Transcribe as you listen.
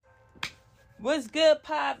What's good,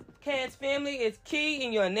 podcast family? It's Key,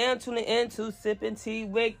 and you're now tuning in to Sipping Tea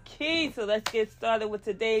with Key. So let's get started with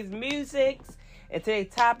today's music and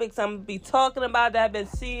today's topics I'm going to be talking about that I've been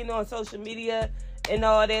seeing on social media and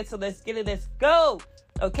all that. So let's get it. Let's go.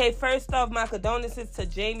 Okay, first off, my condolences to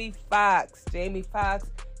Jamie Foxx. Jamie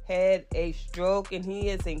Foxx had a stroke, and he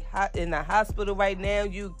is in the hospital right now,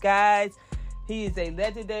 you guys. He is a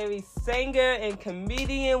legendary singer and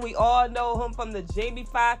comedian. We all know him from the Jamie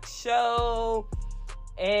Foxx show.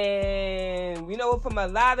 And we know him from a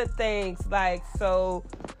lot of things.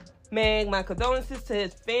 Man, my condolences to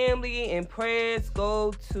his family and prayers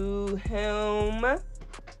go to him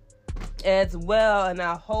as well. And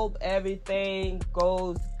I hope everything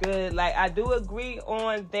goes good. I do agree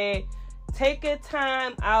on that. Take a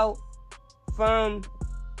time out for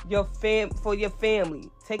your family.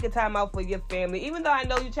 Take a time out for your family. Even though I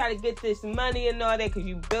know you try to get this money and all that because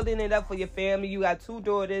you're building it up for your family. You got 2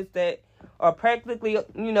 daughters that are practically,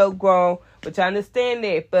 grown. Which I understand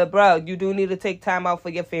that. But, bro, you do need to take time out for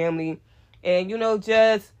your family. And,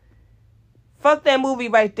 just fuck that movie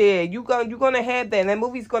right there. You're going to have that. And that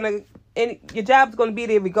movie's going to... And your job's going to be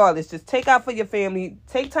there regardless. Just take out for your family.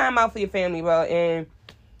 Take time out for your family, bro. And,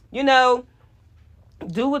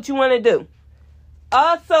 do what you want to do.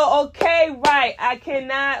 Also, okay, right, I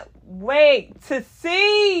cannot wait to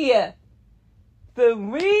see the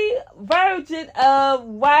re-version of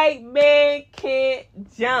White Man Can't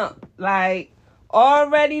Jump.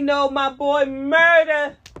 Already know my boy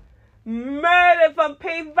Murder from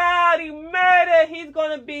P-Valley, Murder, he's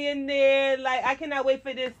gonna be in there. I cannot wait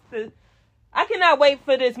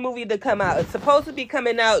for this movie to come out. It's supposed to be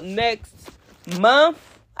coming out next month.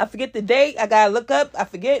 I forget the date. I gotta look up. I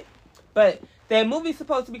forget. But that movie's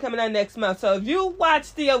supposed to be coming out next month. So if you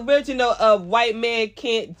watch the original of White Man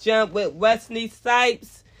Can't Jump with Wesley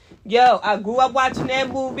Snipes, I grew up watching that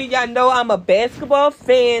movie. Y'all know I'm a basketball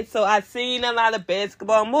fan, so I've seen a lot of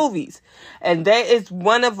basketball movies. And that is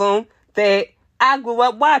one of them that I grew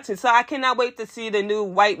up watching. So I cannot wait to see the new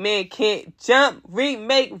White Man Can't Jump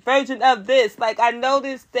remake version of this. I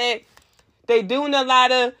noticed that they doing a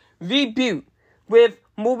lot of reboot with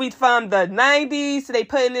movies from the 90s, they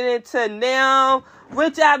putting it into now,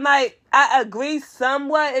 which I agree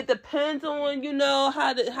somewhat. It depends on,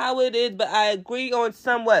 how it is, but I agree on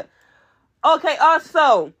somewhat. Okay,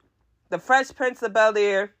 also, The Fresh Prince of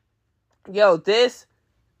Bel-Air.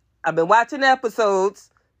 I've been watching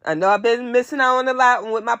episodes. I know I've been missing out on a lot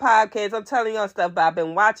with my podcast. I'm telling y'all stuff, but I've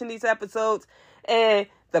been watching these episodes, and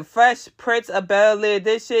The Fresh Prince of Bel-Air,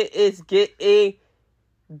 this shit is getting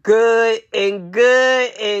good and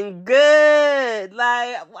good and good.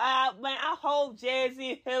 Wow, man, I hope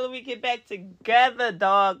Jazzy and Hillary get back together,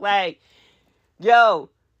 dog. I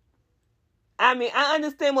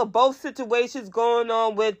understand what both situations going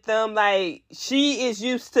on with them. She is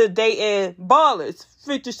used to dating ballers,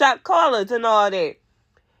 future shot callers and all that.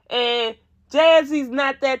 And Jazzy's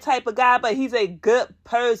not that type of guy, but he's a good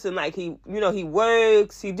person. He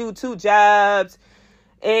works, he do 2 jobs.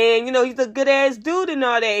 And, he's a good-ass dude and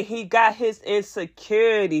all that. He got his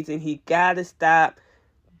insecurities, and he got to stop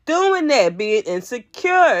doing that, being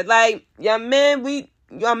insecure. Y'all men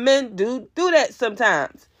do that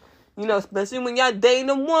sometimes. Especially when y'all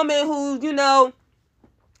dating a woman who,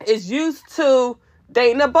 is used to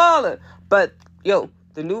dating a baller. But, the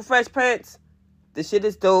new Fresh Prince, the shit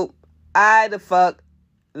is dope. I the fuck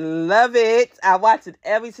love it. I watch it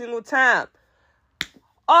every single time.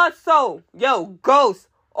 Also, Ghost.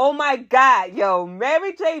 Oh my God,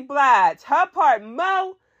 Mary J. Blige, her part,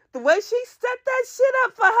 Mo, the way she set that shit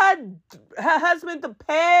up for her husband to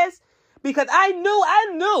pass, because I knew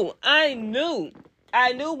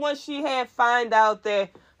once she had find out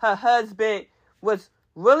that her husband was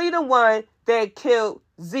really the one that killed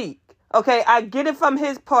Zeke. Okay, I get it from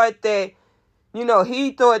his part that,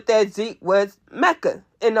 he thought that Zeke was Mecca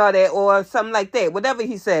and all that, or something like that, whatever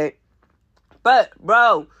he said. But,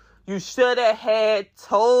 bro, you should have had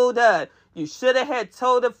told her. You should have had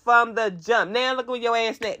told her from the jump. Now look where your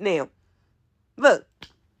ass at now. Look.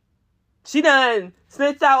 She done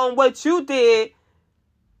snitched out on what you did.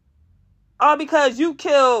 All because you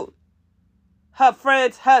killed her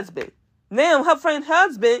friend's husband. Now her friend's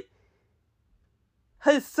husband,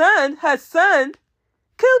 her son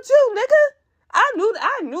killed you, nigga. I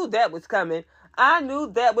knew that was coming.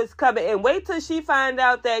 And wait till she find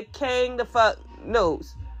out that Kang the fuck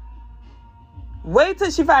knows. Wait till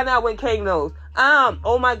she find out when Kang knows.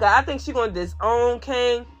 Oh my God, I think she gonna disown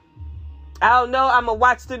Kang. I don't know. I'm gonna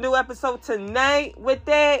watch the new episode tonight with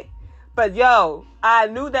that. But yo, I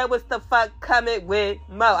knew that was the fuck coming with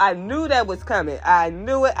Mo. I knew that was coming. I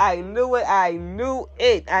knew it.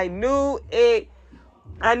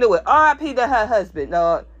 R.I.P. to her husband,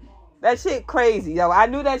 dog. That shit crazy, yo. I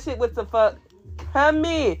knew that shit was the fuck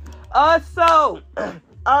coming. Also,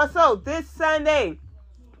 this Sunday,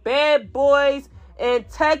 Bad Boys in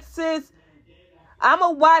Texas.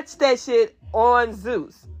 I'ma watch that shit on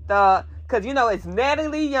Zeus, dog. Cause you know it's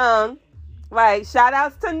Natalie Young. Right, shout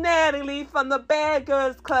outs to Natalie from the Bad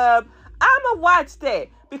Girls Club. I'ma watch that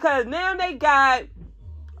because now they got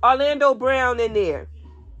Orlando Brown in there.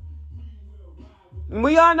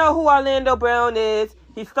 We all know who Orlando Brown is.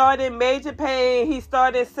 He starred in Major Payne. He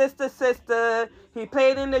starred in Sister Sister. He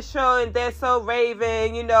played in the show and That's So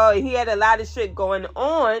Raven. You know, he had a lot of shit going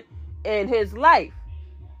on in his life.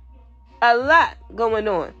 A lot going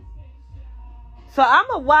on. So I'm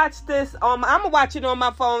gonna watch this. I'm gonna watch it on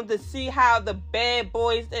my phone to see how the Bad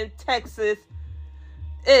Boys in Texas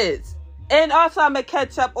is, and also I'm gonna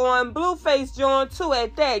catch up on Blueface John too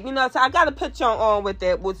at that. You know, so I gotta put y'all on with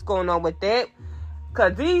that. What's going on with that?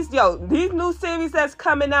 Cause these new series that's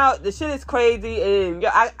coming out, the shit is crazy, and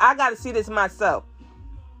I gotta see this myself.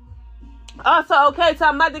 Also, okay, so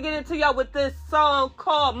I'm about to get into y'all with this song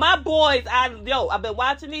called "My Boys." I've been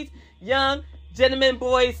watching these young gentlemen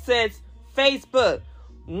boys since Facebook,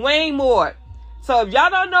 wanmor. So if y'all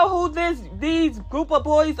don't know who these group of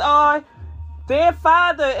boys are, their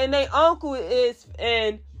father and their uncle is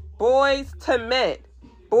in Boys to Men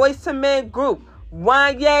group,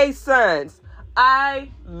 Wanmor sons. I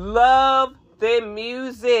love their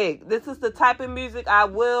music. This is the type of music I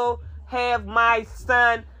will have my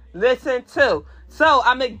son listen to. So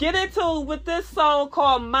I'm gonna get into it with this song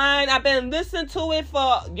called Mine. I've been listening to it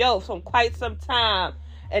for quite some time.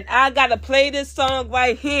 And I gotta play this song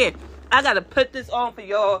right here. I gotta put this on for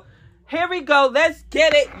y'all. Here we go. Let's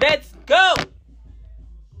get it. Let's go.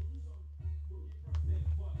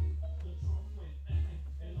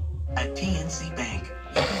 At PNC Bank,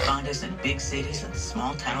 you can find us in big cities and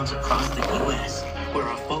small towns across the U.S., where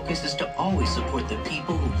our focus is to always support the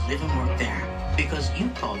people who live and work there. Because you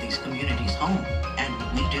call these communities home, and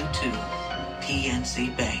we do too.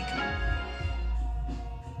 PNC Bank.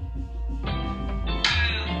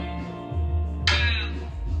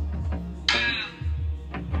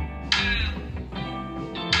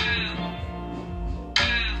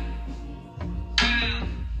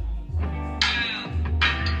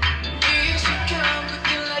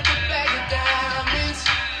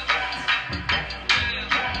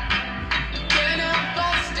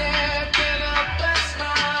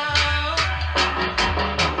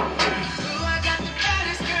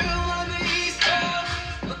 Girl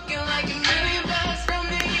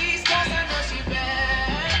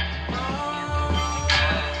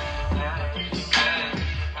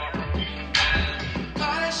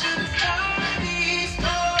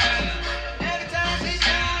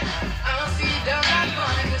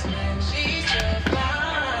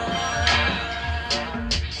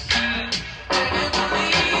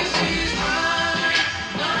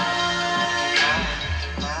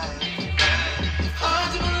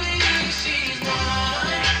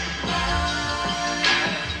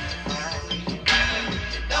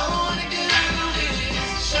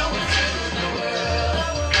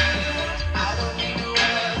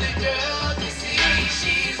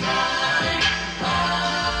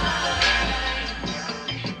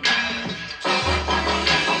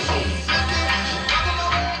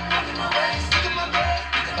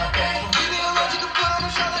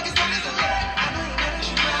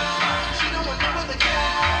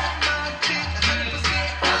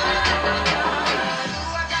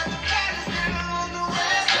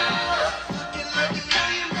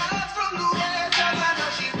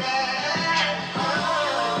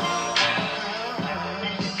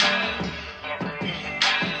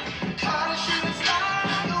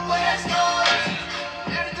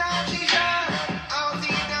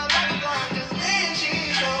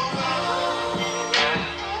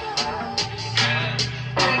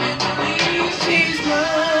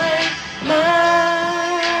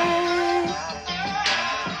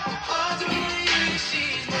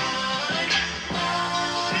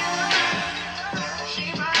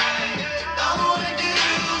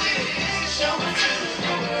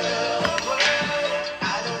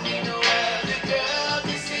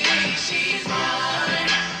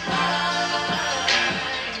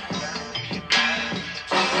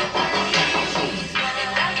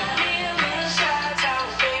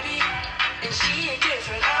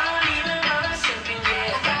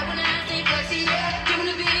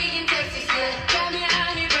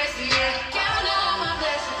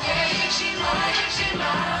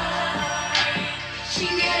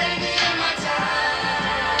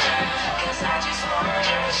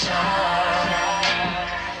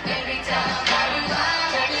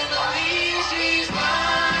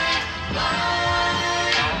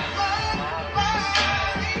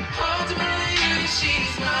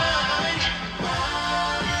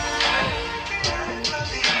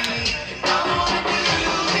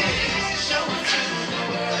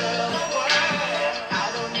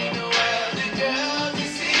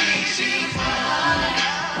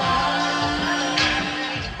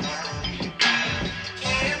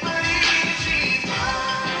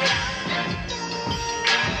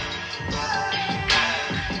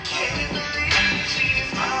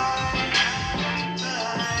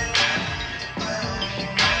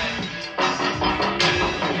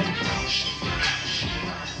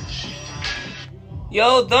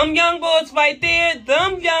Yo, them young boys right there,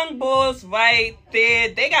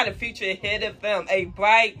 they got a future ahead of them, a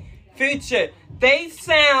bright future. They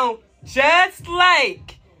sound just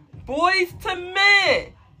like Boys to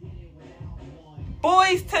Men.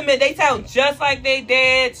 Boys to Men, they sound just like their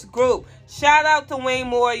dad's group. Shout out to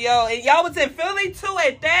wanmor, yo. And y'all was in Philly too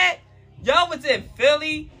at that. Y'all was in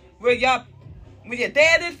Philly where your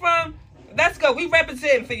dad is from. Let's go. We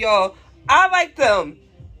representing for y'all. I like them.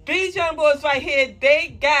 These young boys right here,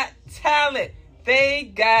 they got talent.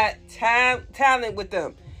 They got talent with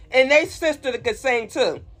them. And they sister could sing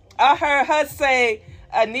too. I heard her sing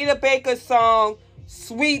Anita Baker's song,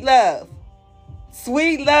 Sweet Love.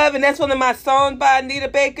 Sweet Love, and that's one of my songs by Anita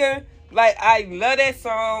Baker. Like, I love that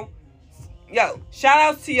song. Yo, shout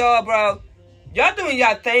outs to y'all, bro. Y'all doing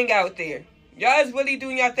y'all thing out there. Y'all is really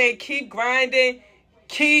doing y'all thing. Keep grinding.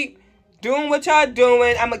 Keep doing what y'all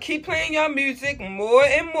doing. I'm going to keep playing y'all music more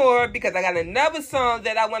and more because I got another song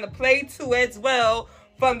that I want to play too as well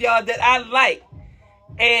from y'all that I like.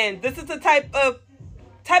 And this is the type of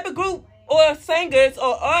group or singers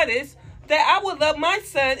or artists that I would love my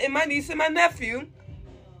son and my niece and my nephew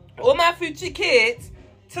or my future kids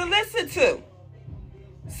to listen to.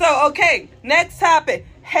 So, okay, next topic.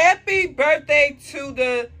 Happy birthday to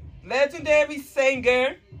the legendary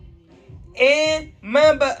singer and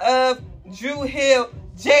member of Drew Hill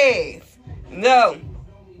Jazz. No.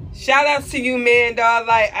 Shout out to you, man, dog.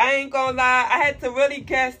 Like, I ain't gonna lie. I had to really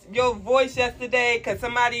guess your voice yesterday because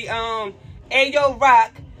somebody, Ayo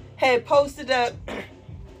Rock had posted a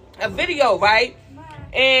video, right?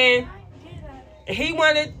 And he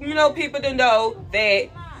wanted, people to know that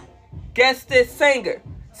guess this singer.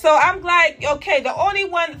 So I'm like, okay, the only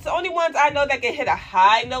ones I know that can hit a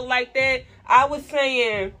high note like that, I was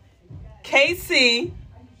saying KC.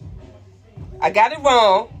 I got it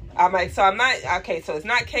wrong. I'm like, so I'm not, okay, so it's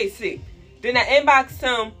not KC. Then I inboxed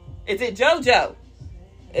him, is it JoJo?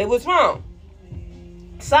 It was wrong.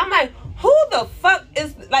 So I'm like, who the fuck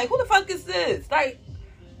is this? Like,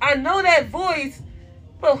 I know that voice,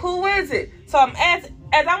 but who is it? So I'm as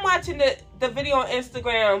I'm watching the video on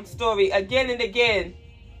Instagram story again and again,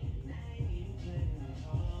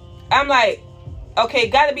 I'm like, okay,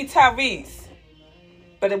 gotta be Tyrese.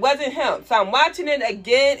 But it wasn't him. So I'm watching it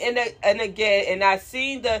again and again, and I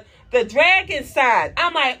seen the dragon sign.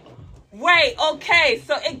 I'm like, wait, okay,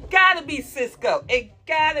 so it gotta be Cisco. It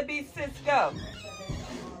gotta be Cisco.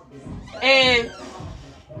 And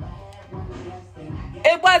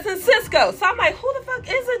it wasn't Cisco. So I'm like, who the fuck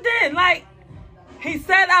is it then? Like, he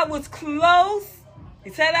said I was close.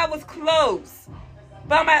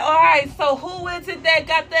 But I'm like, all right, so who is it that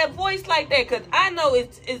got that voice like that? Because I know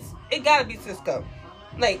it got to be Cisco.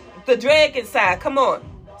 Like, the dragon side, come on.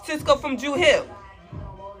 Cisco from Drew Hill.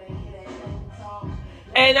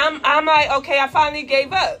 And I'm like, okay, I finally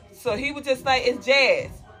gave up. So he was just like, it's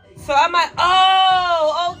Jazz. So I'm like,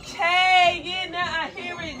 oh, okay. Yeah, now I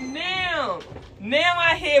hear it now.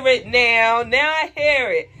 Now I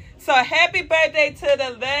hear it. So happy birthday to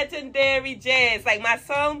the legendary Jazz. Like, my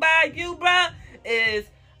song by you, bruh, is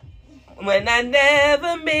When I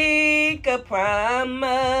Never Make a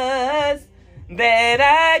Promise That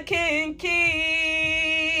I Can Keep.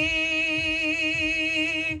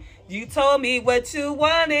 You told me what you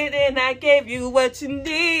wanted and I gave you what you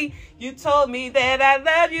need. You told me that I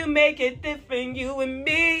love you, make it different, you and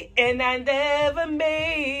me. And I never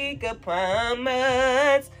make a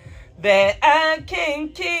promise that I can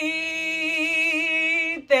keep.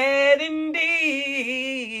 That indeed.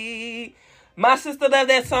 My sister loved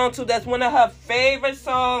that song too. That's one of her favorite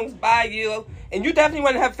songs by you. And you definitely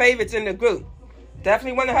one of her favorites in the group.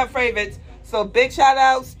 Definitely one of her favorites. So big shout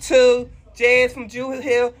outs to Jazz from Drew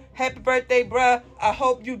Hill. Happy birthday, bruh. I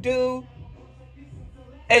hope you do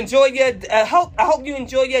enjoy your I hope you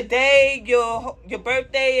enjoy your day, your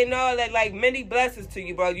birthday and all that. Like, many blessings to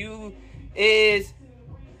you, bro. You is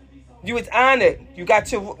honored. You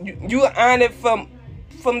are honored from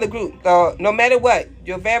the group. No matter what,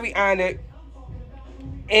 you're very honored.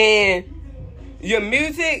 And your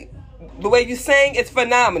music, the way you sing, it's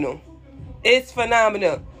phenomenal. It's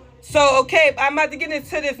phenomenal. So, okay, I'm about to get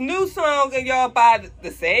into this new song, and y'all by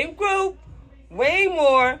the same group,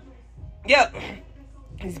 wanmor. Yep.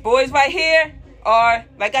 These boys right here are,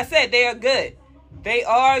 like I said, they are good. They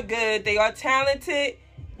are good. They are talented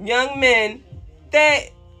young men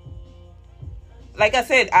that, like I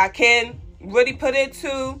said, I can really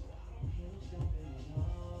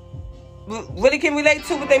really can relate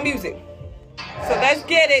to with their music. So let's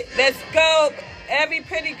get it. Let's go. Every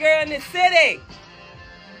pretty girl in the city.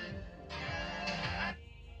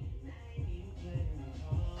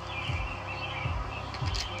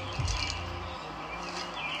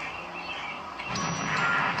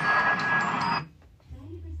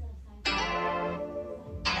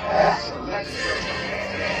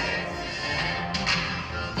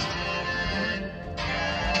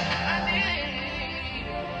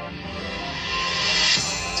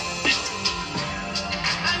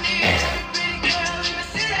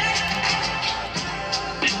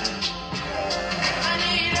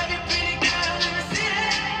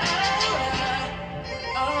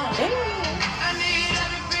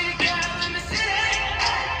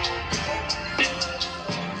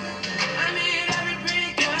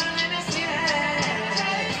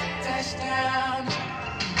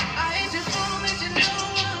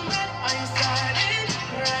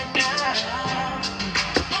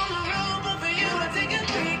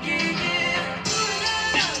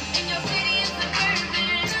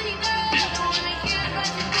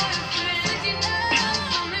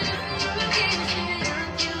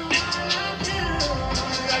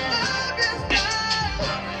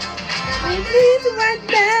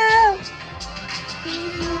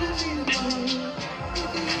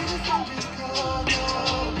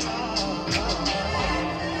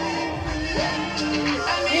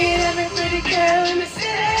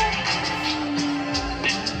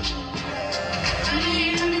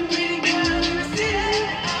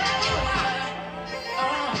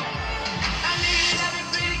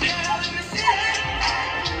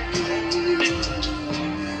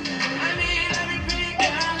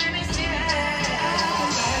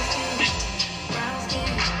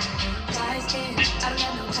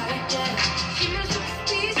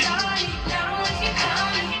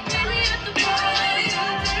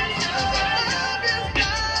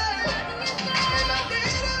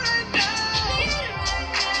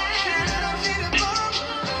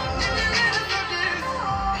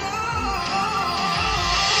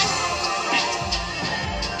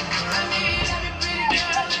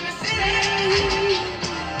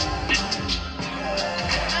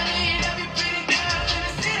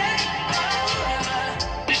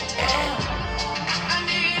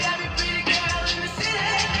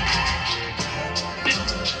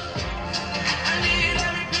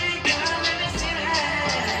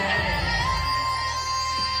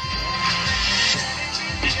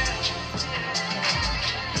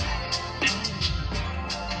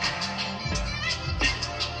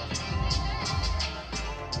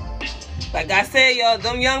 Like I said, y'all,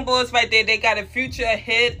 them young boys right there, they got a future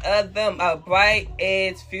ahead of them. A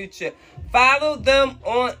bright-ass future. Follow them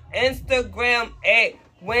on Instagram at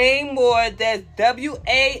wanmor. That's WANMOR.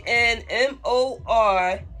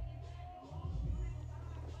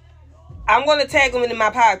 I'm going to tag them in my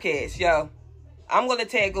podcast, yo. I'm going to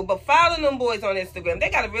tag them. But follow them boys on Instagram. They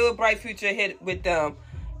got a real bright future ahead with them.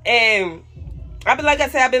 And like I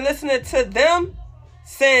said, I've been listening to them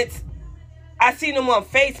since I seen them on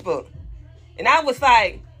Facebook. And I was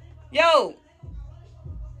like, yo,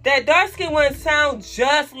 that dark-skinned one sounds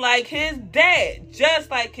just like his dad.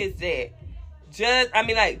 Just like his dad.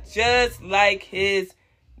 Just like his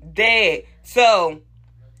dad. So,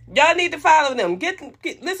 y'all need to follow them.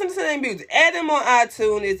 Listen to their music. Add them on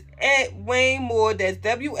iTunes. It's at wanmor. That's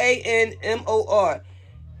WANMOR.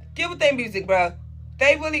 Get with their music, bro.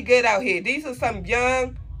 They really good out here. These are some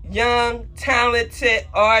young, talented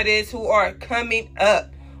artists who are coming up.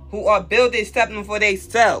 Who are building something for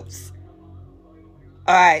themselves.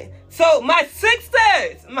 Alright. So, my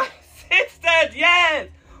sisters, yes.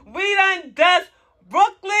 We done dust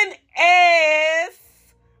Brooklyn ass.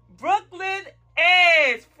 4-0.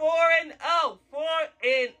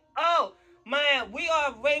 Man, we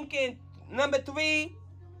are ranking number 3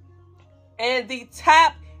 in the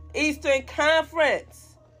top Eastern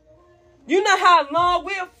Conference. You know how long?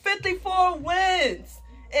 We have 54 wins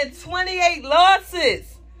and 28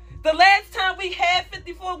 losses. The last time we had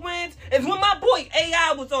 54 wins is when my boy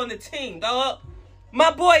AI was on the team, dog.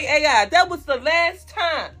 My boy AI. That was the last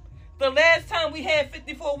time. The last time we had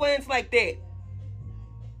 54 wins like that.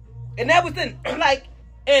 And that was in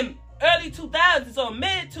early 2000s or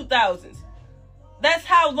mid 2000s. That's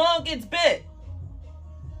how long it's been.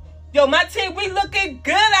 Yo, my team, we looking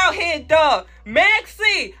good out here, dog.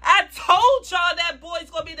 Maxie, I told y'all that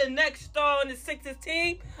boy's gonna be the next star on the Sixers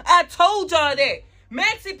team. I told y'all that.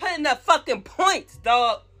 Maxie putting up fucking points,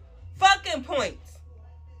 dog. Fucking points.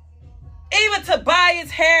 Even Tobias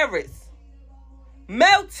Harris.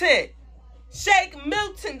 Milton. Shake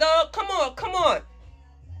Milton, dog. Come on.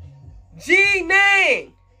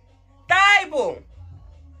 G-Nang. Thibault.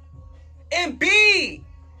 Embiid.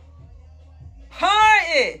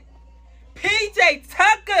 Harden. PJ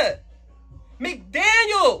Tucker.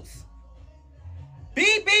 McDaniels.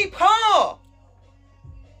 BB Paul.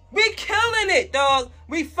 We killing it, dog.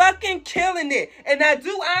 We fucking killing it. And I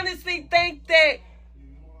do honestly think that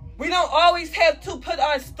we don't always have to put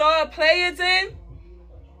our star players in.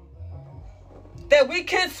 That we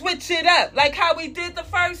can switch it up. Like how we did the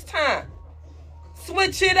first time.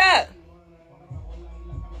 Switch it up.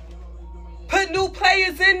 Put new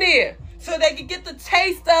players in there. So they can get the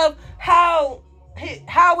taste of how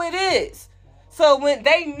it is. So when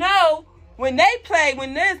they know, when they play,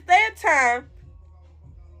 when it's their time,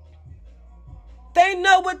 they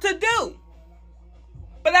know what to do.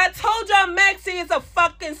 But I told y'all Maxie is a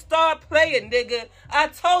fucking star player, nigga. I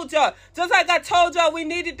told y'all. Just like I told y'all we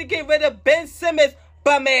needed to get rid of Ben Simmons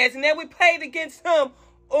bum ass. And then we played against him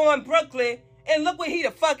on Brooklyn. And look what he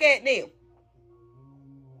the fuck at now.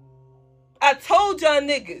 I told y'all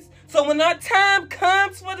niggas. So when our time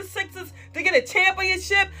comes for the Sixers to get a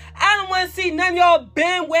championship, I don't want to see none of y'all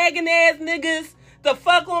bandwagon ass niggas the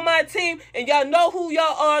fuck on my team, and y'all know who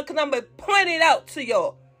y'all are, because I'm going to point it out to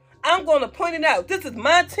y'all. I'm going to point it out. This is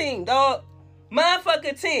my team, dog. My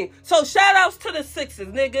fucking team. So shout outs to the Sixers,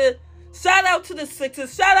 nigga. Shout out to the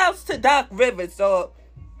Sixers. Shout outs to Doc Rivers, dog.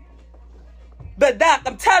 But Doc,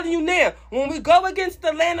 I'm telling you now, when we go against the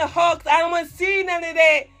Atlanta Hawks, I don't want to see none of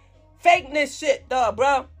that fakeness shit, dog,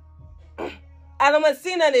 bro. I don't want to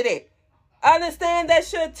see none of that. I understand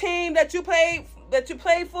that's your team that you played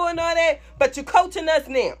for and all that, but you're coaching us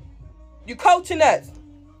now. You're coaching us.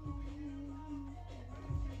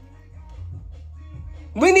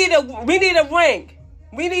 We need a ring.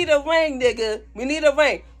 We need a ring, nigga. We need a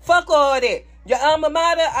ring. Fuck all that. Your alma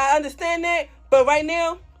mater, I understand that, but right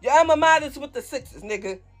now, your alma mater's with the Sixers,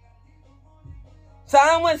 nigga. So I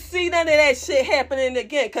don't want to see none of that shit happening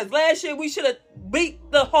again, because last year we should have beat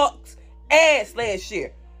the Hawks ass last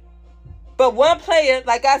year. But one player,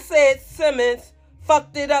 like I said, Simmons,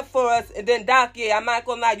 fucked it up for us. And then Doc, yeah, I'm not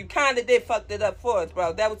gonna lie, you kind of did fucked it up for us,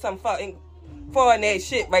 bro. That was some fucking foreign ass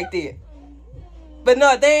shit right there. But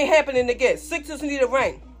no, they ain't happening again. Sixers need a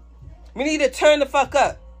ring. We need to turn the fuck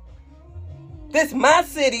up. This is my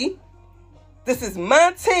city. This is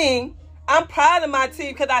my team. I'm proud of my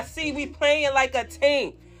team because I see we playing like a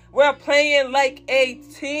team. We're playing like a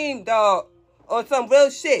team, dog. Or some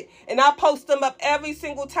real shit. And I post them up every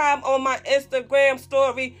single time on my Instagram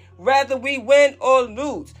story, whether we win or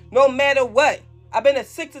lose. No matter what. I've been a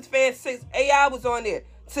Sixers fan since AI was on there.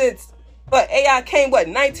 Since But AI came,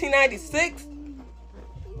 1996?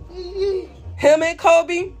 Him and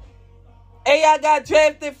Kobe. AI got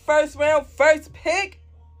drafted first round, first pick.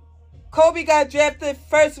 Kobe got drafted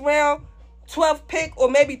first round, 12th pick, or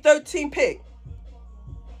maybe 13th pick.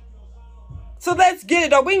 So let's get it,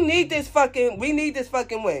 though. We need this fucking win. We need this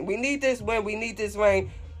win. We need this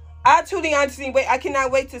ring. I truly, honestly, I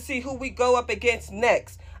cannot wait to see who we go up against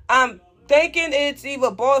next. I'm thinking it's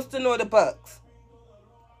either Boston or the Bucks.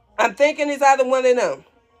 I'm thinking it's either one of them.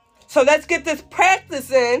 So let's get this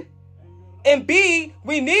practice in. And B,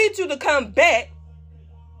 we need you to come back.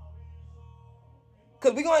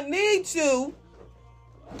 Because we're going to need you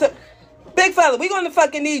to... Big fella, we're going to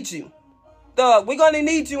fucking need you. Dog, we're going to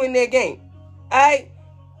need you in that game. Alright?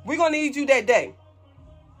 We're going to need you that day.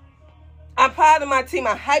 I'm proud of my team.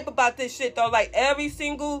 I'm hype about this shit, though. Like, every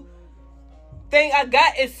single thing I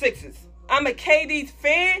got is Sixers. I'm a KD's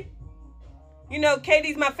fan. You know,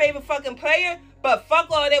 KD's my favorite fucking player. But fuck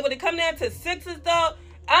all that. When it come down to Sixers, dog,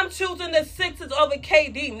 I'm choosing the Sixers over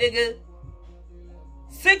KD, nigga.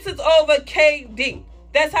 Sixers over KD.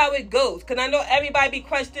 That's how it goes. Because I know everybody be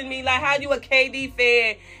questioning me, like, how you a KD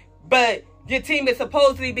fan, but your team is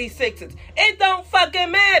supposedly be Sixers. It don't fucking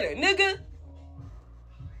matter, nigga.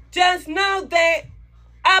 Just know that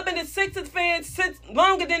I've been a Sixers fan since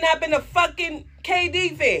longer than I've been a fucking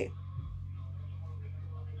KD fan.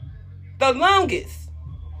 The longest.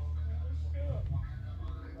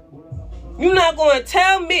 You're not going to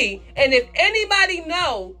tell me, and if anybody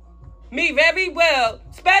know me very well,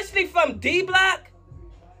 especially from D-Block,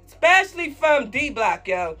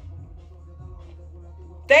 yo,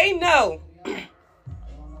 they know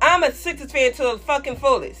I'm a Sixers fan to the fucking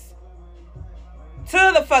fullest.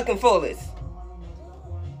 To the fucking fullest.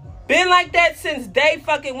 Been like that since day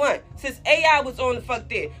fucking one. Since AI was on the fuck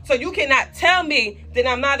there. So you cannot tell me that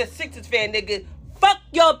I'm not a Sixers fan, nigga. Fuck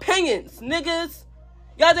your opinions, niggas.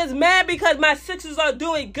 Y'all just mad because my Sixers are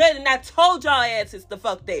doing good and I told y'all asses the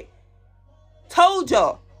fuck that. Told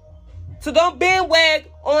y'all. So don't bandwag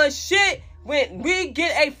on shit when we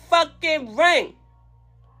get a fucking ring.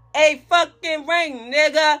 A fucking ring,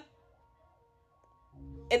 nigga.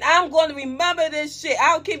 And I'm going to remember this shit.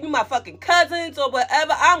 I don't care if you my fucking cousins or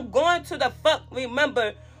whatever. I'm going to the fuck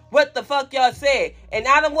remember what the fuck y'all said. And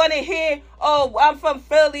I don't want to hear, oh, I'm from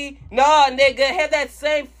Philly. Nah, nigga, have that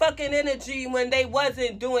same fucking energy when they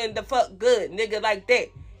wasn't doing the fuck good, nigga, like that.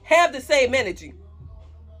 Have the same energy.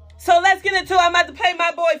 So let's get into it. I'm about to play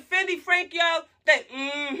my boy Fendi Frank, yo. That,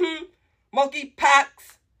 Monkey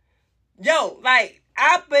Pox. Yo, like,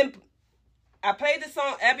 I play this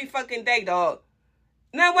song every fucking day, dog.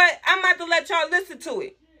 Now what? I'm about to let y'all listen to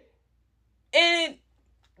it. And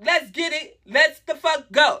let's get it. Let's the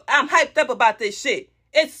fuck go. I'm hyped up about this shit.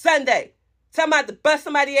 It's Sunday. So I'm about to bust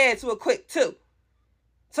somebody's ass real quick, too.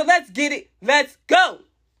 So let's get it. Let's go.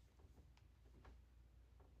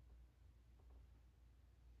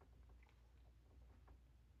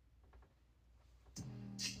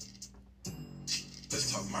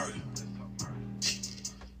 Let's talk murder.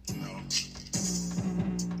 You know,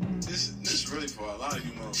 this really for a lot of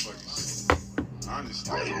you motherfuckers.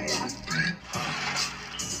 Honestly.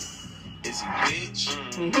 Is he bitch?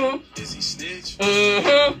 Mm-hmm. Is he snitch?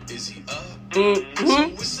 Mm-hmm. Is he up? Mm-hmm. So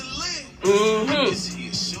what's the lid? Mm-hmm. Is he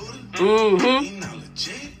a shooter? Mm-hmm. He not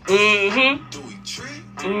legit? Mm-hmm. Do he trick?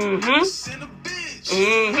 Mm-hmm. Send a bitch?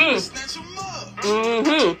 Mm-hmm. Snatch him up?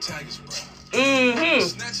 Mm-hmm. Tag his bro? Mm-hmm.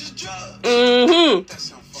 Snatch his drug? Mm-hmm. That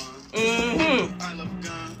sound fun. Mm-hmm. I love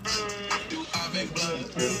guns. Do I make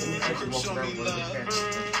blood? Crip show me love.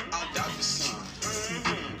 I'll die for some.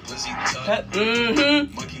 Was he tough?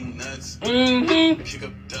 Mm-hmm. Monkey nuts. Mm-hmm. Kick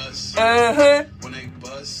up dust. Uh-huh. When they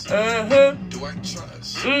bust. Uh-huh. Do I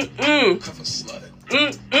trust? Mm-mm. Cuff a slut.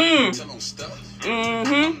 Mm-mm. Tell them stuff.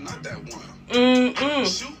 Mm-hmm. I'm not that one. Mm-mm.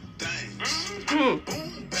 Shoot things. Mm-hmm.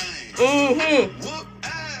 Boom bang. Mm-hmm. Whoop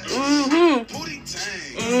ass. Mm-hmm. Booty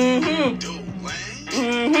tang. Mm-hmm. Do lane.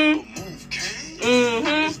 Mm-hmm. But move cane. Mm-hmm.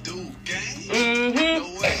 This dude gang. Mm-hmm.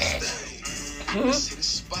 No way to stay. Mm-hmm. This hit a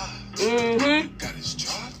spot. Mm-hmm. Got his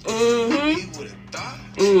drop. Mm-hmm. He would've thought.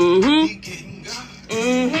 Mm-hmm. He getting got.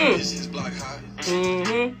 Mm-hmm. Is his block hot?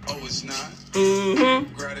 Mm-hmm. Oh, it's not.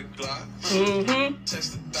 Mm-hmm. Grab a Glock. Mm-hmm.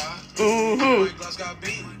 Test the thought. Mm-hmm. My gloss got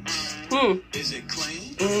beat. Mm-hmm. Is it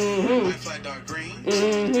clean? Mm-hmm. My flat dark green.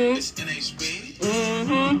 Mm-hmm. It's NHB.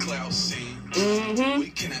 Mm-hmm. Cloud scene. Mm-hmm. We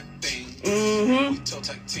cannot thing. Mm-hmm. We toe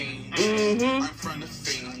tag team. Mm-hmm. I'm from the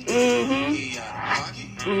fiend. Mm-hmm. He out of pocket.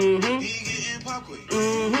 Mm-hmm. He getting pop quick.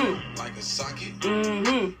 Mm-hmm. Like a socket.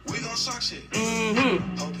 Mm-hmm. We gon' shock shit.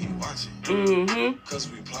 Mm-hmm. Hope he watching. Mm-hmm.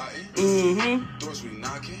 Cause we plotting. Mm-hmm. Doors we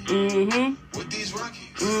knocking. Mm-hmm. With these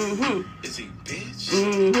rockets. Mm-hmm. Is he bitch?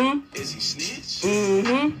 Mm-hmm. Is he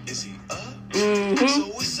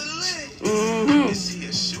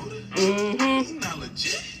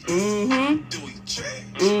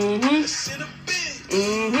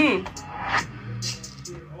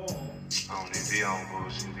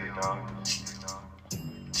bullshit, big dog. Just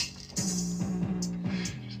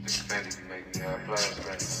the Fendi be making me have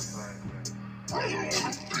flashbacks.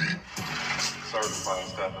 Certified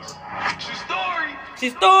steppers.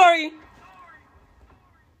 She's story.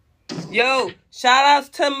 Yo, shout outs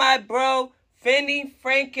to my bro, Fendi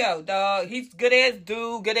Franco, dog. He's good ass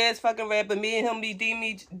dude, good ass fucking rapper. Me and him be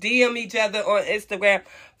DM each other on Instagram.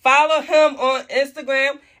 Follow him on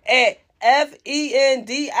Instagram at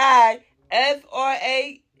FendiFranko.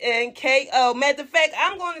 Matter of fact,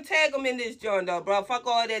 I'm going to tag him in this joint, though, bro. Fuck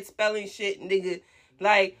all that spelling shit, nigga.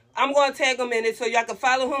 Like, I'm going to tag him in it so y'all can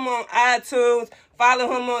follow him on iTunes, follow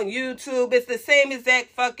him on YouTube. It's the same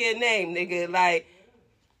exact fucking name, nigga. Like,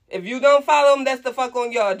 if you don't follow him, that's the fuck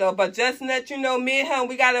on y'all, though. But just to let you know, me and him,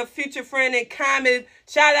 we got a future friend in common.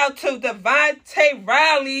 Shout out to Devontae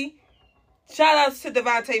Riley. Shout outs to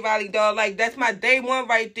Devontae Riley, dog. Like, that's my day one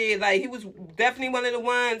right there. Like, he was definitely one of the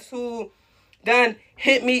ones who done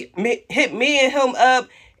hit me and him up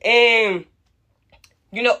and,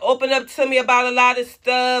 you know, open up to me about a lot of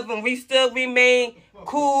stuff. And we still remain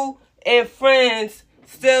cool and friends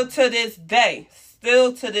still to this day.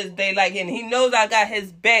 Still to this day. Like, and he knows I got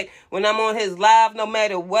his back when I'm on his live no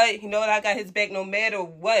matter what. He knows I got his back no matter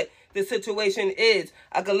what the situation is.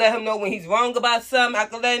 I can let him know when he's wrong about something. I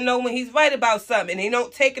can let him know when he's right about something. And he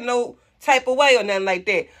don't take it no type of way or nothing like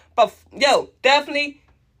that. But, yo, definitely,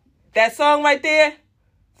 that song right there,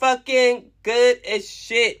 fucking good as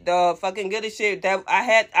shit, dog. Fucking good as shit. That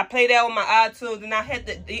I played that on my iTunes, and I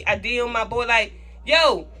DM my boy like,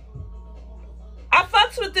 yo, I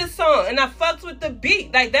fucks with this song, and I fucks with the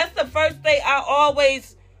beat. Like, that's the first thing I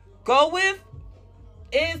always go with,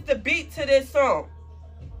 is the beat to this song.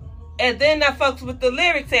 And then I fucks with the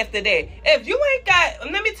lyrics after that. If you ain't got,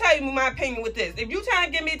 let me tell you my opinion with this. If you trying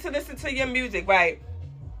to get me to listen to your music, right,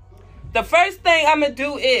 the first thing I'm going to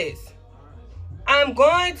do is, I'm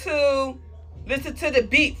going to listen to the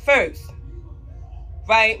beat first,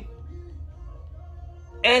 right?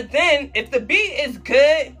 And then, if the beat is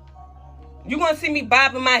good, you're going to see me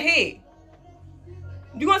bobbing my head.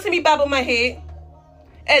 You're going to see me bobbing my head.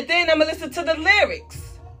 And then I'm going to listen to the lyrics.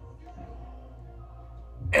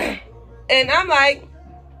 And I'm like,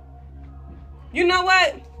 you know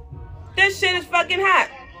what? This shit is fucking hot.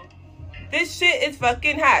 This shit is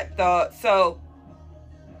fucking hot, dog. So,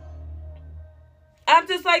 I'm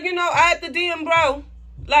just like, you know, I have to DM bro.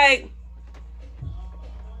 Like,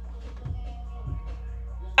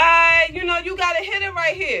 you know, you gotta hit it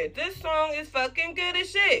right here. This song is fucking good as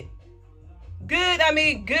shit. Good, I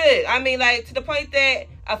mean, good. I mean, like, to the point that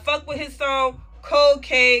I fuck with his song, Cold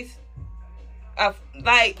Case.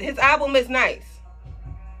 Like, his album is nice.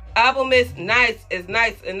 Album is nice, and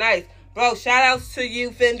nice. Bro, shout outs to you,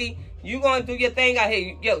 Fendi. You gonna do your thing out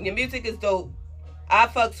here. Yo, your music is dope. I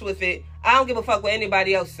fucks with it. I don't give a fuck what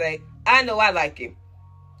anybody else say. I know I like it.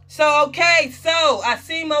 So, okay, so I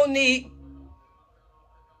see Monique.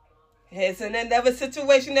 Here's another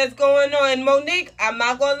situation that's going on. And Monique, I'm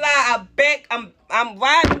not gonna lie, I'm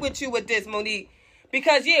riding with you with this, Monique.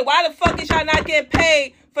 Because, yeah, why the fuck is y'all not getting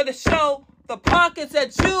paid for the show, the pockets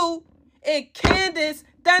that you and Candace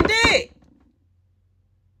done did?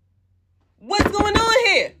 What's going on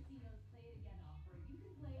here?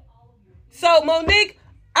 So, Monique,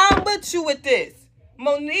 I'm with you with this.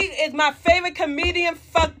 Monique is my favorite comedian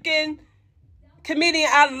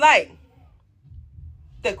I like.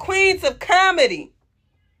 The queens of comedy.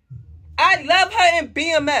 I love her in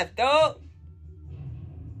BMF, dog.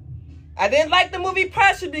 I didn't like the movie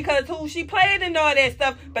Pressure because who she played and all that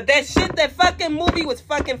stuff. But that fucking movie was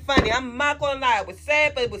fucking funny. I'm not gonna lie. It was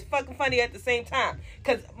sad, but it was fucking funny at the same time.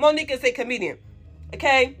 Because Monique is a comedian.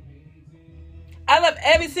 Okay? I love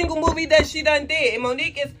every single movie that she done did. And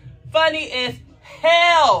Monique is funny as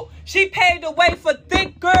hell. She paved the way for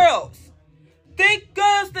thick girls. Thick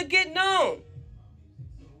girls to get known.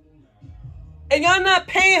 And y'all not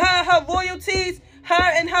paying her royalties,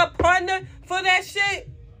 her and her partner, for that shit?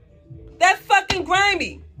 That's fucking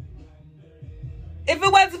grimy. If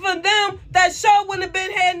it wasn't for them, that show wouldn't have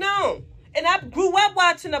been had known. And I grew up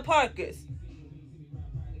watching the Parkers.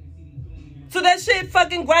 So that shit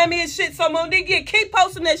fucking grimy as shit. So Monique, yeah, keep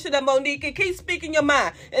posting that shit up, Monique, and keep speaking your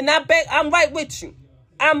mind. And I'm right with you.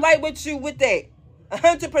 I'm right with you with that.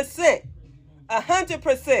 100%.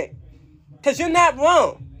 100%. Because you're not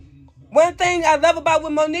wrong. One thing I love about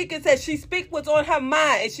with Monique is that she speaks what's on her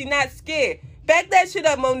mind and she not scared. Back that shit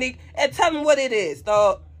up, Monique, and tell them what it is,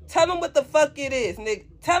 dog. Tell them what the fuck it is, nigga.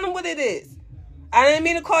 Tell them what it is. I didn't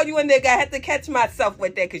mean to call you a nigga. I had to catch myself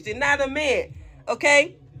with that because you're not a man,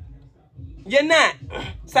 okay? You're not.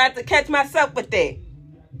 So I have to catch myself with that.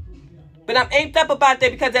 But I'm amped up about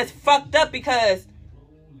that because that's fucked up because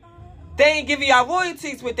they ain't giving y'all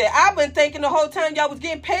royalties with that. I've been thinking the whole time y'all was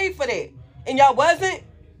getting paid for that. And y'all wasn't.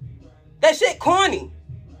 That shit corny.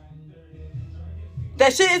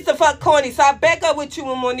 That shit is the fuck corny. So I back up with you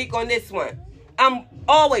and Monique on this one. I'm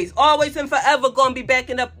always and forever going to be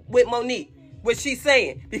backing up with Monique. What she's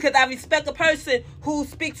saying. Because I respect a person who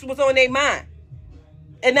speaks what's on their mind.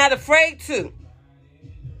 And not afraid to.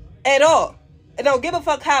 At all. And don't give a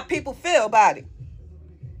fuck how people feel about it.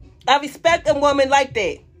 I respect a woman like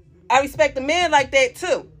that. I respect a man like that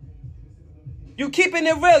too. You keeping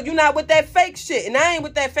it real. You not with that fake shit. And I ain't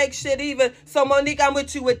with that fake shit either. So Monique, I'm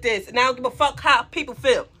with you with this. And I don't give a fuck how people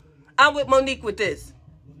feel. I'm with Monique with this.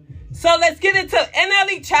 So let's get into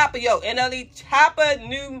NLE Choppa. Yo, NLE Choppa,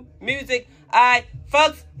 new music. I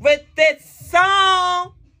fucks with this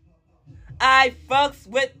song. I fucks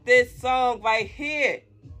with this song right here.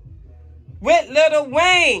 With Lil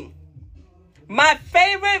Wayne. My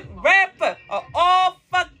favorite rapper of all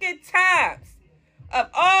fucking times. Of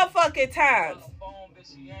all fucking times.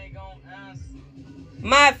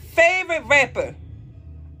 My favorite rapper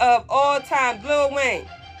of all time, Lil Wayne.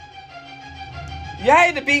 You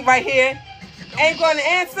heard the beat right here. Ain't gonna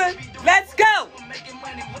answer? Let's go!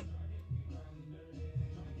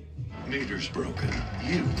 Meters broken.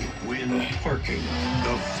 You win parking.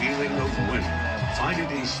 The feeling of winning. Find it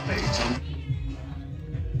in spades on...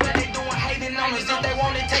 Hating on us if they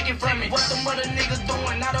want it, take it from me. What them other niggas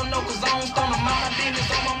doing, I don't know, cause I don't stone them. My business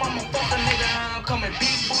on my mama, fuck a nigga. I'm coming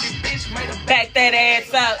big booty bitch, made a back that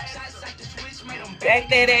ass up. Back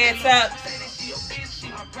that ass up.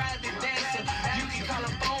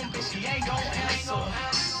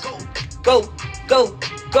 Go, go,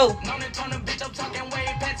 go.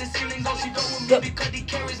 Because he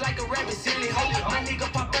carries like a rabbit, silly hoe. My nigga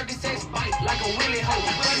pop Percocets, bite like a willy hoe.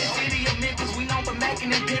 From the city of Memphis, we known for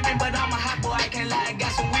macking and pimping, but I'm a hot boy, I can't lie. I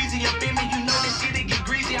got some Weezy up in me, you know this shit, it get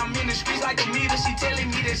greasy. I'm in the streets like a meter, she telling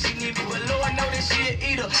me that she need me, but Lord, I know that she a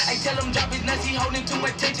eater. I tell him drop his nuts, he holding too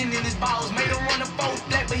much tension in his balls. Made him run a 4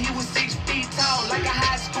 flat, but he was 6 feet tall. Like a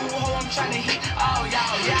high school hoe, I'm trying to hit all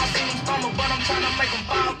y'all. Yeah, I seen him stumble, but I'm trying to make him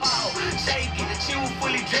fall. Shake it, she was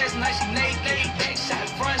fully dressed, now she naked. Back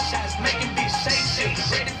shots, front shots, making bitch shake shit.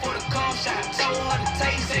 Ready for the cum shot, told her to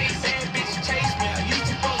taste it. Bad bitch chase me, I used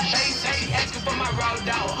to go basic. She asking for my raw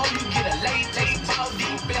dog, how you get a late taste? Ball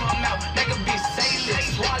deep in her mouth, make a bitch say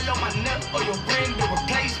this. Swallow my nut or your friend to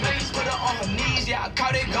replace me. Put her on her knees, yeah, I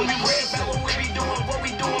caught it. Don't be worried about what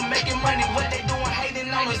we doing, making money. What they doing,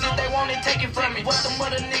 hating on us. If they want it, take it from me. What them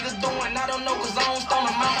other niggas doing, I don't know, cause I don't stone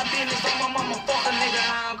them. My business on my mama, fuck a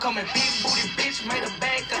nigga. I'm coming big booty bitch, made a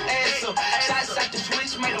bag her ass up. Shots out the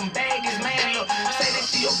switch, made them bag his man up. Say that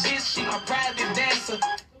she a bitch, she my private dancer.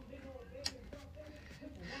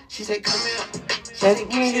 She said, come here. She said,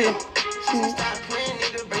 get here. She said, stop playing,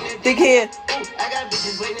 nigga, bring that dick here. Ooh, I got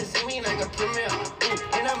bitches waiting to see me like a premiere. Ooh,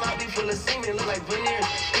 and I might be full of semen, look like veneers.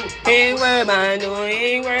 Ain't worried about I'm doing,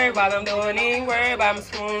 ain't worried about I'm doing, ain't worried about I'm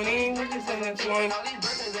swooning. What you saying, swooning? All these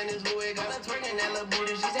burgers and this Louis got her twerking that little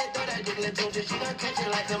booty. She said, throw that dick in the tunes, she done catch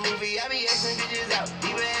it like a movie. I be asking bitches out,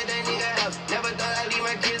 even at that nigga house. Never thought I'd leave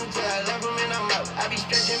my kids until I left them and I'm out. I be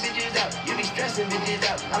stretching bitches out, you be stressing bitches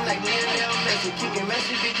out. I'm like Lionel Messi, kicking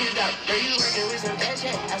messy bitches out. Girl, you working with some cash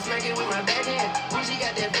hat, I smack it with my backhand. When she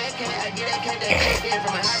got that back cat, I get that cat that back.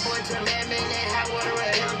 From a hot boy to a madman, that hot water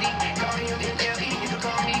at LD. Call him NLE, you can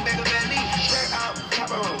call me Becca Valley. Shirt out,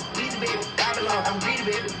 chopper on, Weezy baby, Babylon. I'm greedy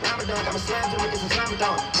baby, Ramadan, got my slam to it, it's a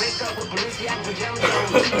slam-a-thon. Wake up with Balenciaga pajamas on,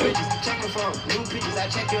 new bitches, check my phone, new pictures, I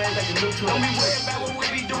check your ass like a new tool. Don't be worried about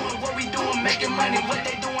what we doing, making money. What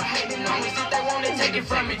they doing, hating on us, if they want it, take it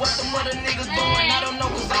from me. What them other niggas doing, I don't know,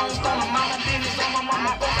 cause I don't stone them. My business on my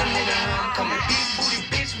mama, fuck a nigga. I'm coming big booty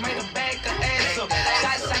bitch, made a bag her ass up.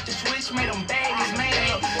 Shots out the switch, made them bag his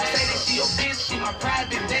man up. Say that she a bitch, she my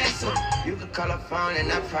private dancer. You could call her phone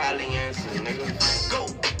and I probably answer, nigga. Go,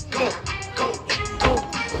 go, go, go,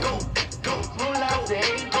 go, go, roll out the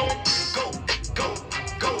go, go, go,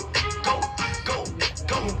 go, go, go,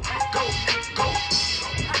 go, go, go.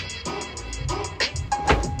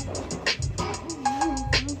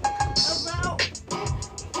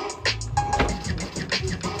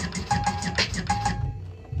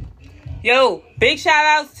 Yo, big shout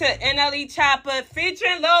outs to NLE Choppa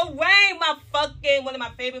featuring Lil Wayne, one of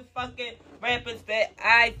my favorite fucking rappers that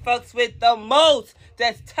I fucks with the most.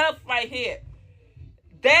 That's tough right here.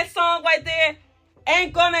 That song right there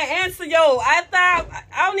ain't gonna answer. Yo, I thought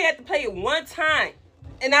I only had to play it one time,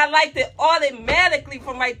 and I liked it automatically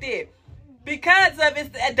from right there because of it's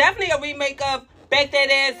definitely a remake of Back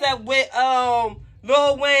That Ass Up with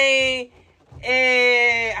Lil Wayne.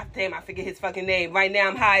 And damn, I forget his fucking name. Right now,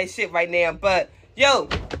 I'm high as shit right now. But yo,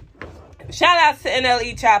 shout out to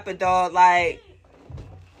NLE Choppa, dog. Like,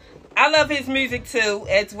 I love his music too,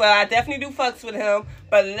 as well. I definitely do fucks with him.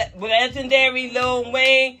 But legendary Lil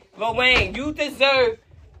Wayne, you deserve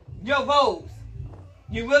your votes.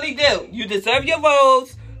 You really do. You deserve your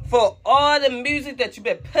votes for all the music that you've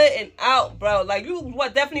been putting out, bro. Like, you are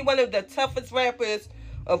definitely one of the toughest rappers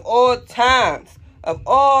of all times. Of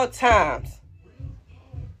all times.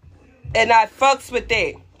 And I fucks with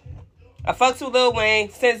that. I fucks with Lil Wayne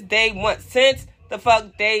since day one. Since the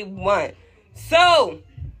fuck day one. So,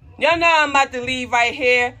 y'all know I'm about to leave right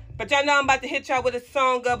here. But y'all know I'm about to hit y'all with a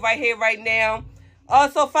song up right here, right now.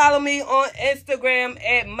 Also, follow me on Instagram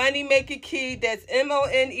at MoneyMakerKey. That's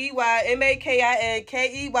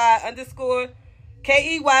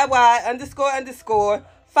MoneyMakerKey_KEYY_.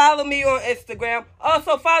 Follow me on Instagram.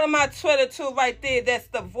 Also, follow my Twitter too, right there. That's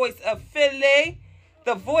the Voice of Philly.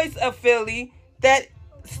 The Voice of Philly. That's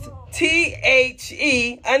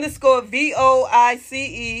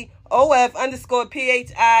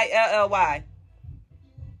THE_VOICEOF_PHILLY.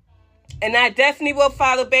 And I definitely will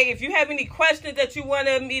follow back. If you have any questions that you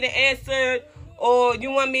wanted me to answer, or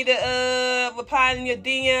you want me to reply in your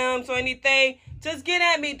DMs or anything, just get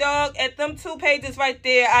at me, dog. At them 2 pages right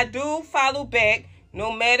there, I do follow back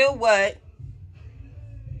no matter what.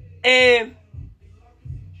 And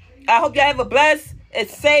I hope y'all have a blessed and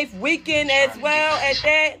safe weekend as well at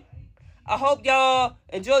that. I hope y'all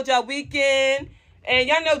enjoyed y'all weekend. And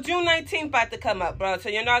y'all know June 19th about to come up, bro. So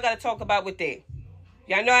you know I got to talk about with that.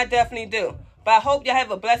 Y'all know I definitely do. But I hope y'all have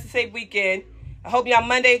a blessed and safe weekend. I hope y'all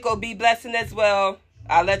Monday go be blessing as well.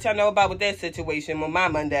 I'll let y'all know about with that situation on my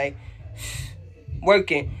Monday.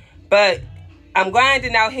 Working. But I'm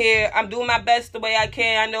grinding out here. I'm doing my best the way I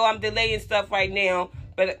can. I know I'm delaying stuff right now.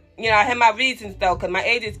 But, you know, I have my reasons, though. Because my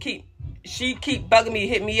agents keep bugging me,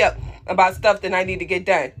 hitting me up about stuff that I need to get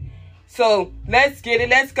done. So, let's get it.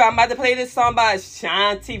 Let's go. I'm about to play this song by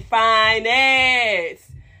Ashanti Fine Ass.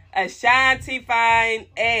 Ashanti Fine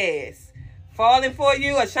Ass. Falling for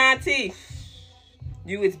you, Ashanti.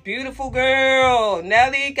 You is beautiful, girl.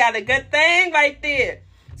 Nelly got a good thing right there.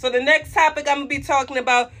 So the next topic I'm going to be talking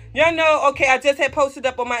about, y'all know, okay, I just had posted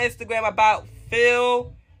up on my Instagram about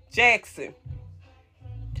Phil Jackson.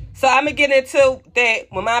 So I'm going to get into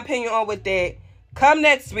that, with my opinion on with that. Come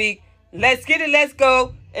next week. Let's get it. Let's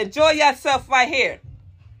go. Enjoy yourself right here.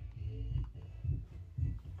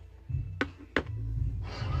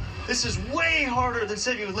 This is way harder than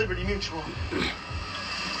saving with Liberty Mutual.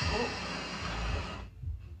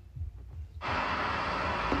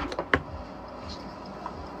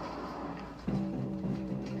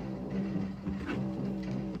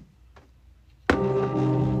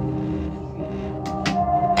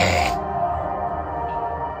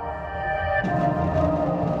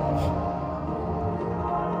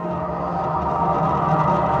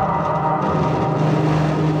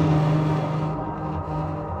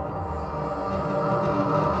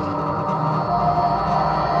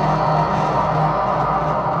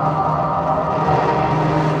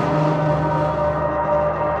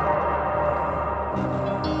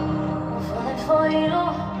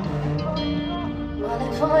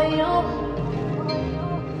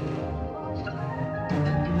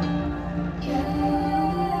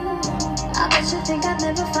 Think I'd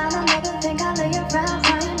never find another thing I lay around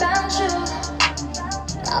crying about you.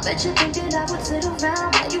 I bet you think that I would sit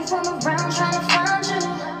around while you run around trying to find you.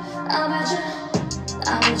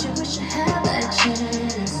 I bet you wish you had that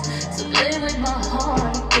chance to play with my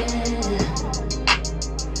heart again.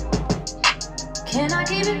 Can I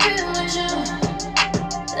keep it real with you?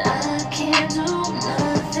 I can't do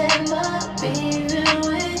nothing but be real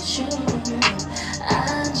with you.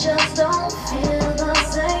 I just don't feel the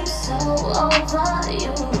same, so over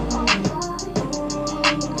you.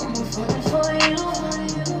 I'm falling for you.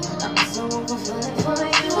 I'm so over falling for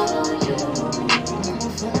you. I'm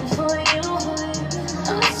falling for you.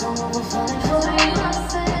 I'm so over falling for you. I'm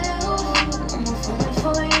falling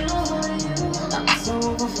for you. I'm so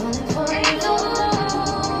over falling for you.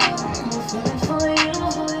 I'm falling for you.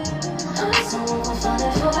 I'm so over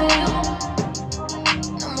falling for you.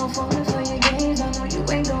 I'm falling for your games. I know you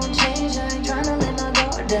ain't gonna change. I ain't tryna let my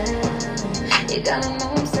guard down. You gotta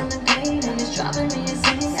know I'm still in pain and it's driving me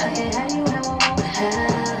insane. I can't have you how I wanna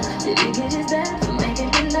have. Did he get his back for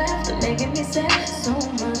making me laugh, for making me sad? So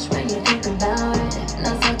much when you think about it.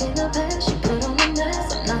 Not stuck in the past, you put on the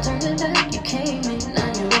mask. I'm not turning back, you came in, now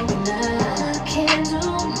you're over now. I can't do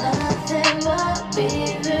nothing but be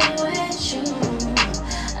real with you.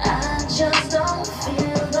 I just don't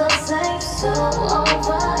feel the same, so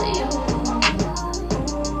over you.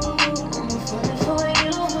 I'm falling for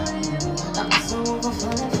you. I'm so over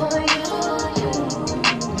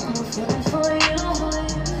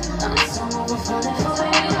over falling for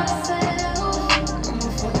you. I said, I'm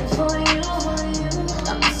falling for you.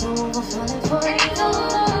 I'm so over falling for you.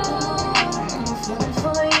 I'm falling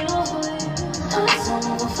for you. I'm so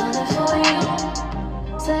over falling for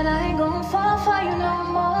you. Said I ain't gon' fall for you no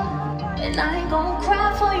more, and I ain't gon'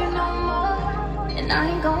 cry for you no more, and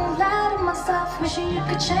I ain't gon' lie to myself, wishing you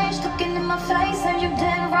could change, looking in my face and you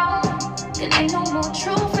dead wrong. And ain't no more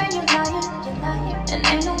truth in your lying, and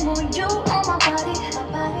ain't no more you on my body,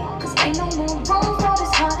 cause ain't no more room for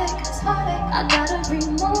this heartache. I gotta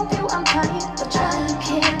remove you, I'm tired of trying to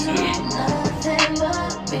can't do nothing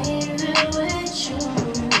but be real with you.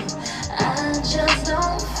 I just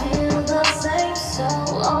don't feel the same, so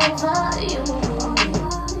over you.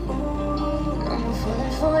 I'm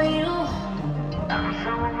falling for you. I'm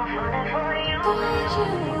so falling for you.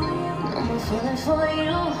 I'm falling for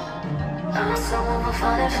you. I'm so over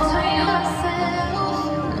falling for you.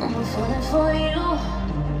 I'm falling for you.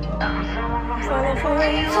 I'm so over falling for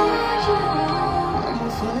you. I'm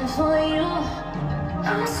falling for you.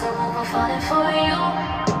 I'm so over falling for you.